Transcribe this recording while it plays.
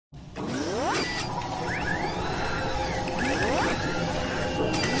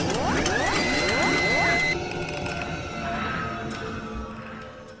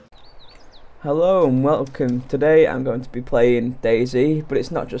Hello and welcome. Today I'm going to be playing DayZ, but it's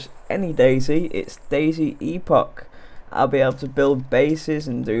not just any DayZ, it's DayZ Epoch. I'll be able to build bases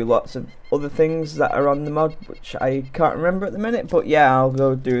and do lots of other things that are on the mod, which I can't remember at the minute, but yeah, I'll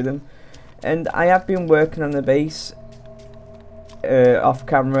go do them. And I have been working on the base off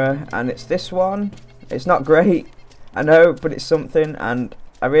camera, and it's this one. It's not great, I know, but it's something, and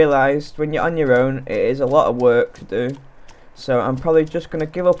I realised when you're on your own it is a lot of work to do. So I'm probably just going to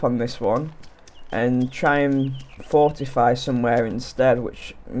give up on this one and try and fortify somewhere instead,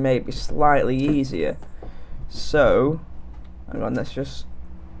 which may be slightly easier. So, hang on, let's just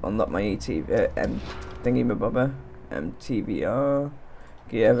unlock my thingy-mabobber, MTVR.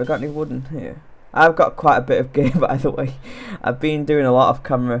 Yeah, have I got any wood in here? I've got quite a bit of gear, by the way. I've been doing a lot of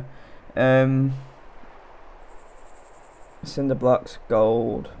camera. Cinder blocks,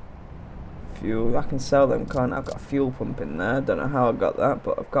 gold, fuel. I can sell them, can't I? I've got a fuel pump in there. Don't know how I got that,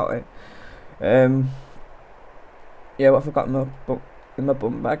 but I've got it. Yeah, what have I got in my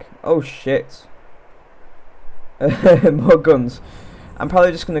bum bag? Oh shit. More guns. I'm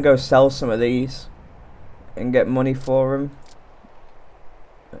probably just gonna go sell some of these and get money for them.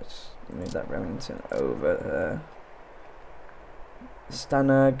 Let's move that Remington over there.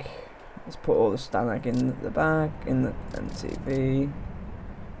 Stanag. Let's put all the Stanag in the bag, in the MTV.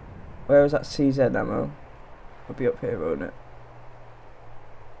 Where was that CZ ammo? It'll be up here, won't it?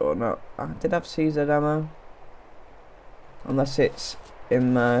 Or not? I did have CZ ammo. Unless it's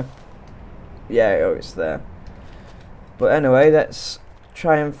in my... Yeah, oh, it's there. But anyway, let's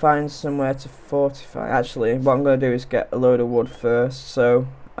try and find somewhere to fortify. Actually, what I'm going to do is get a load of wood first. So,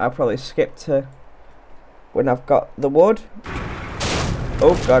 I'll probably skip to when I've got the wood.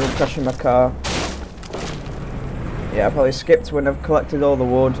 Oh god, I'm crashing my car. Yeah, I'll probably skip to when I've collected all the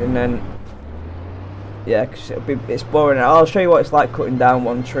wood, and then... Yeah, because it's boring. I'll show you what it's like cutting down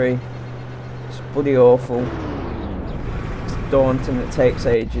one tree. It's bloody awful. It's daunting, it takes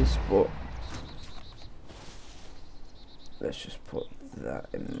ages, but... Let's just put that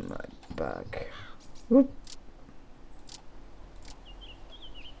in my bag. Whoop.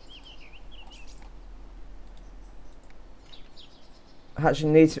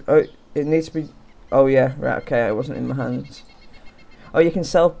 Actually needs to, oh, it needs to be, oh yeah, right, okay, it wasn't in my hands. Oh, you can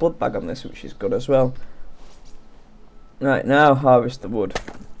sell blood bag on this, which is good as well. Right, now harvest the wood.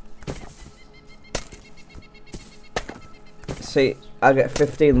 See, I get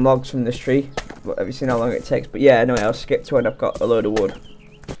 15 logs from this tree. But have you seen how long it takes? But yeah, anyway, I'll skip to when I've got a load of wood.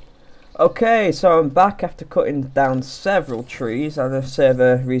 Okay, so I'm back after cutting down several trees and a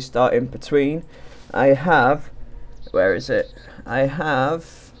server restart in between. I have, where is it? I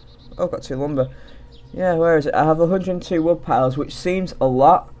have, oh, I've got 2 lumber. Yeah, where is it? I have 102 wood piles, which seems a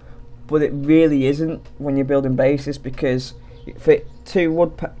lot, but it really isn't when you're building bases, because for 2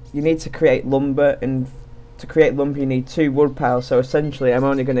 wood, you need to create lumber, and to create lumber you need 2 wood piles. So essentially, I'm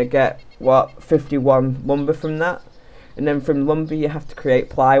only going to get what 51 lumber from that, and then from lumber you have to create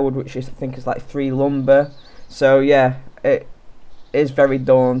plywood, which I think is like 3 lumber. So yeah, it is very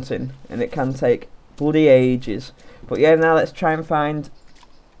daunting, and it can take bloody ages. But yeah, now let's try and find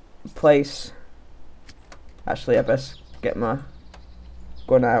a place. Actually, I best get my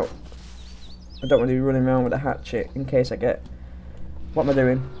gun out. I don't want to be running around with a hatchet in case I get... What am I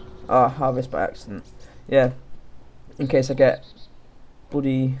doing? Oh, harvest by accident. Yeah, in case I get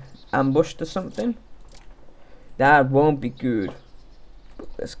bloody ambushed or something. That won't be good. But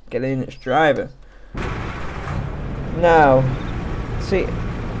let's get in its driver. Now, see,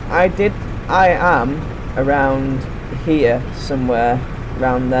 I am around here somewhere,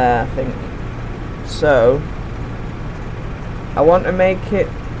 around there I think. So I want to make it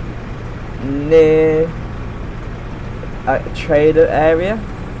near a trader area,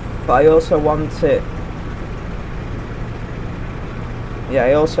 but I also want it, yeah,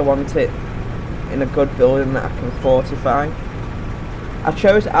 I also want it in a good building that I can fortify. I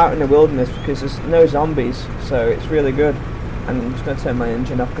chose it out in the wilderness because there's no zombies, so it's really good. And I'm just going to turn my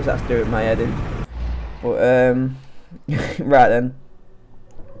engine off because that's doing my head in. But right then,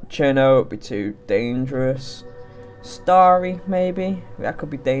 Cherno would be too dangerous. Stary, maybe, that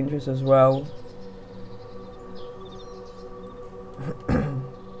could be dangerous as well.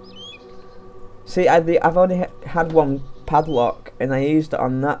 See, I've only had one padlock, and I used it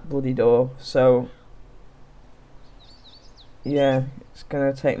on that bloody door. So yeah, it's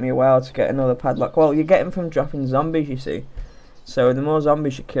gonna take me a while to get another padlock. Well, you get them from dropping zombies, you see. So the more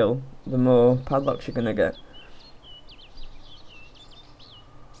zombies you kill, the more padlocks you're gonna get.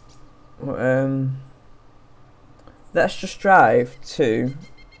 Let's just drive to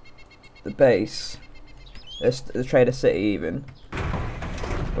the base, the Trader City even.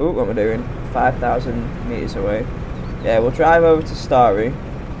 Oh, what am I doing? 5,000 meters away. Yeah, we'll drive over to Stary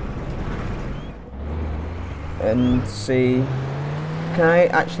and see. Can I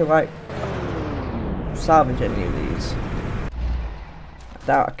actually like salvage any of these? I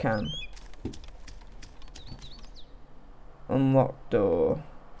doubt I can. Unlock door.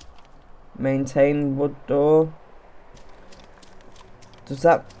 Maintain wood door. Does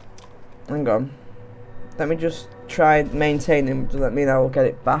that... Hang on. Let me just try maintaining. Does that mean I will get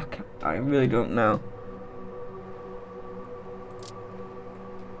it back? I really don't know.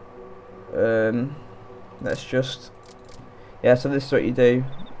 Let's just... Yeah, so this is what you do.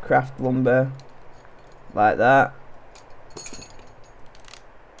 Craft lumber. Like that.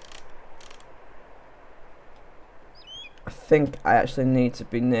 I think I actually need to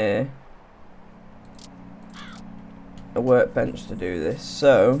be near a workbench to do this,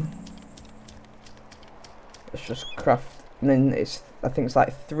 so let's just craft. And then it's, I think it's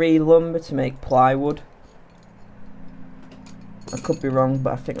like 3 lumber to make plywood. I could be wrong,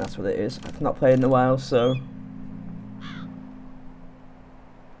 but I think that's what it is. I've not played in a while, so.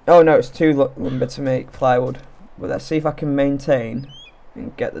 Oh no, it's 2 lumber to make plywood. But let's see if I can maintain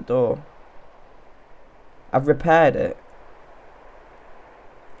and get the door. I've repaired it.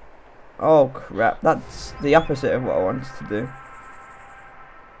 Oh crap, that's the opposite of what I wanted to do.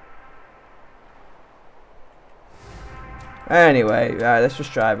 Anyway, let's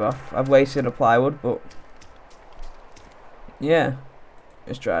just drive off. I've wasted a plywood, but yeah,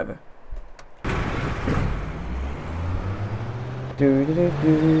 let's drive it. I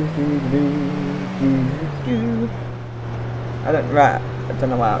don't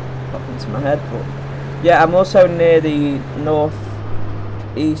know why it popped into my head, but yeah, I'm also near the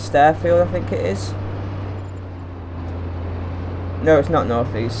north-east airfield, I think it is. No, it's not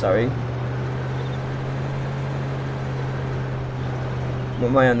north-east, sorry. What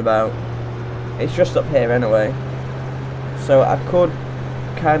am I on about? It's just up here anyway. So I could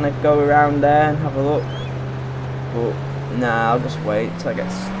kind of go around there and have a look, but nah, I'll just wait till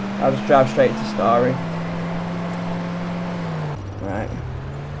I'll just drive straight to Stary. Right,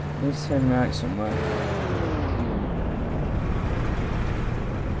 let's turn right somewhere.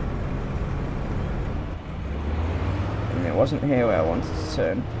 And it wasn't here where I wanted to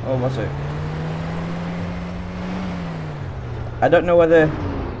turn, or was it? I don't know whether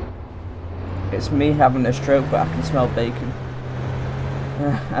it's me having a stroke, but I can smell bacon.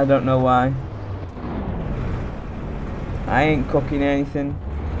 I don't know why. I ain't cooking anything,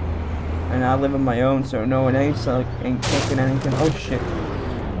 and I live on my own, so no one else ain't cooking anything. Oh shit!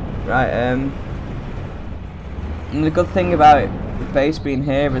 Right. And the good thing about the base being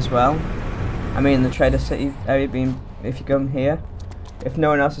here as well, I mean the Trader City area being, if you come here, if no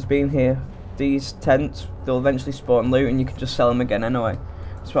one else has been here, these tents, they'll eventually spawn loot and you can just sell them again anyway.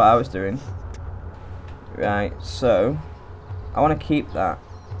 That's what I was doing. Right, so I want to keep that.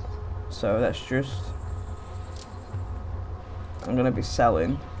 So let's just, I'm going to be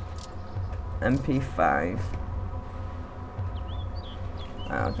selling MP5.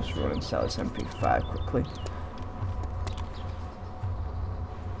 I'll just run and sell this MP5 quickly.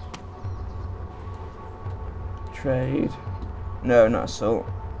 Trade. No, not assault.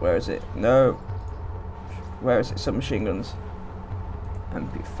 Where is it? No. Where is it? Submachine guns.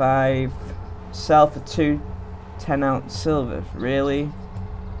 MP5. Sell for 2 10-ounce silver. Really?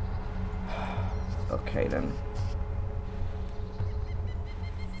 Okay then.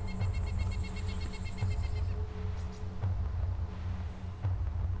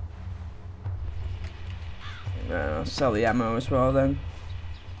 I'll sell the ammo as well then.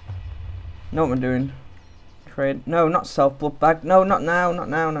 Know what I'm doing? Trade. No, not self blood bag. No, not now. Not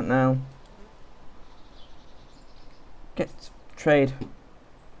now. Not now. Get trade.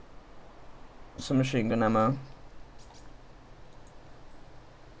 Some machine gun ammo.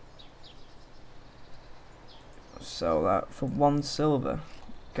 Sell that for 1 silver.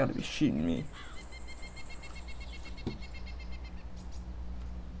 Gotta be shooting me.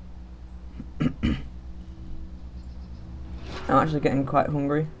 I'm actually getting quite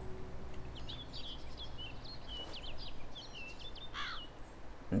hungry.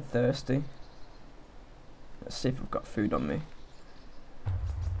 And thirsty. Let's see if I've got food on me.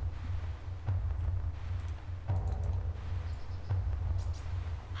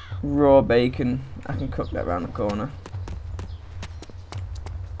 Raw bacon. I can cook that around the corner.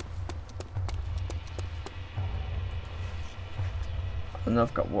 And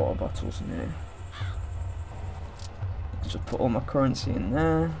I've got water bottles in here. Just put all my currency in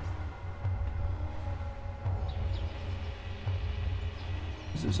there.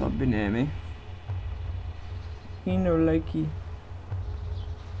 There's a zombie near me. He no likey.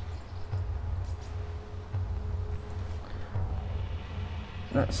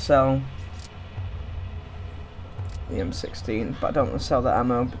 Let's sell the M16, but I don't want to sell the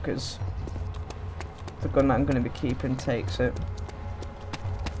ammo because the gun that I'm going to be keeping takes it.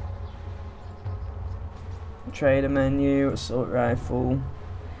 Trader menu, assault rifle.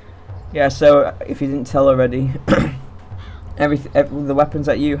 Yeah, so if you didn't tell already, every the weapons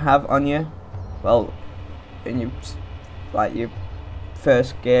that you have on you, well, in your your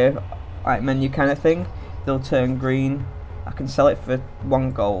first gear menu kind of thing, they'll turn green. I can sell it for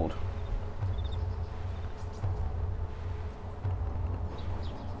 1 gold.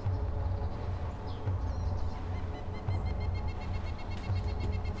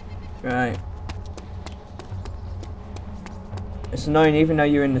 Right. It's annoying, even though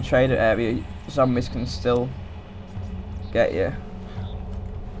you're in the trader area, zombies can still get you.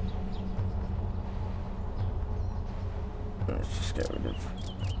 Let's just get rid of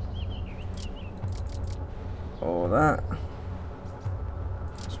all that.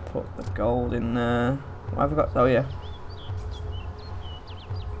 Let's put the gold in there. What have I got? Oh yeah.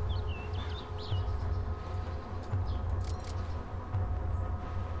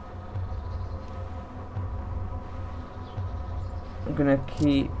 I'm gonna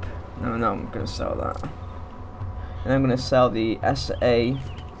keep. No, I'm gonna sell that. And I'm gonna sell the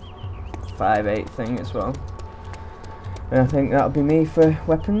SA58 thing as well. And I think that'll be me for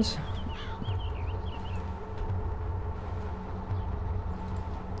weapons.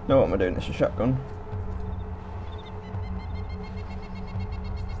 No, what am I doing? It's a shotgun.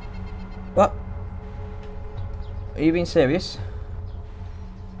 What? Are you being serious?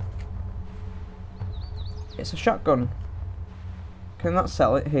 It's a shotgun. Can I not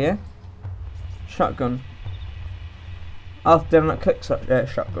sell it here? Shotgun. Oh, did I not click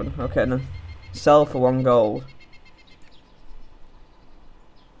shotgun? Okay then. Sell for 1 gold.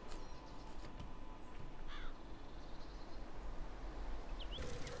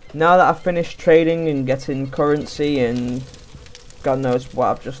 Now that I've finished trading and getting currency and God knows what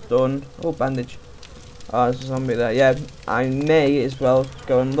I've just done. Oh, bandage. Oh, there's a zombie there. Yeah, I may as well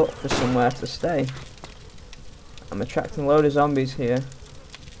go and look for somewhere to stay. I'm attracting a load of zombies here.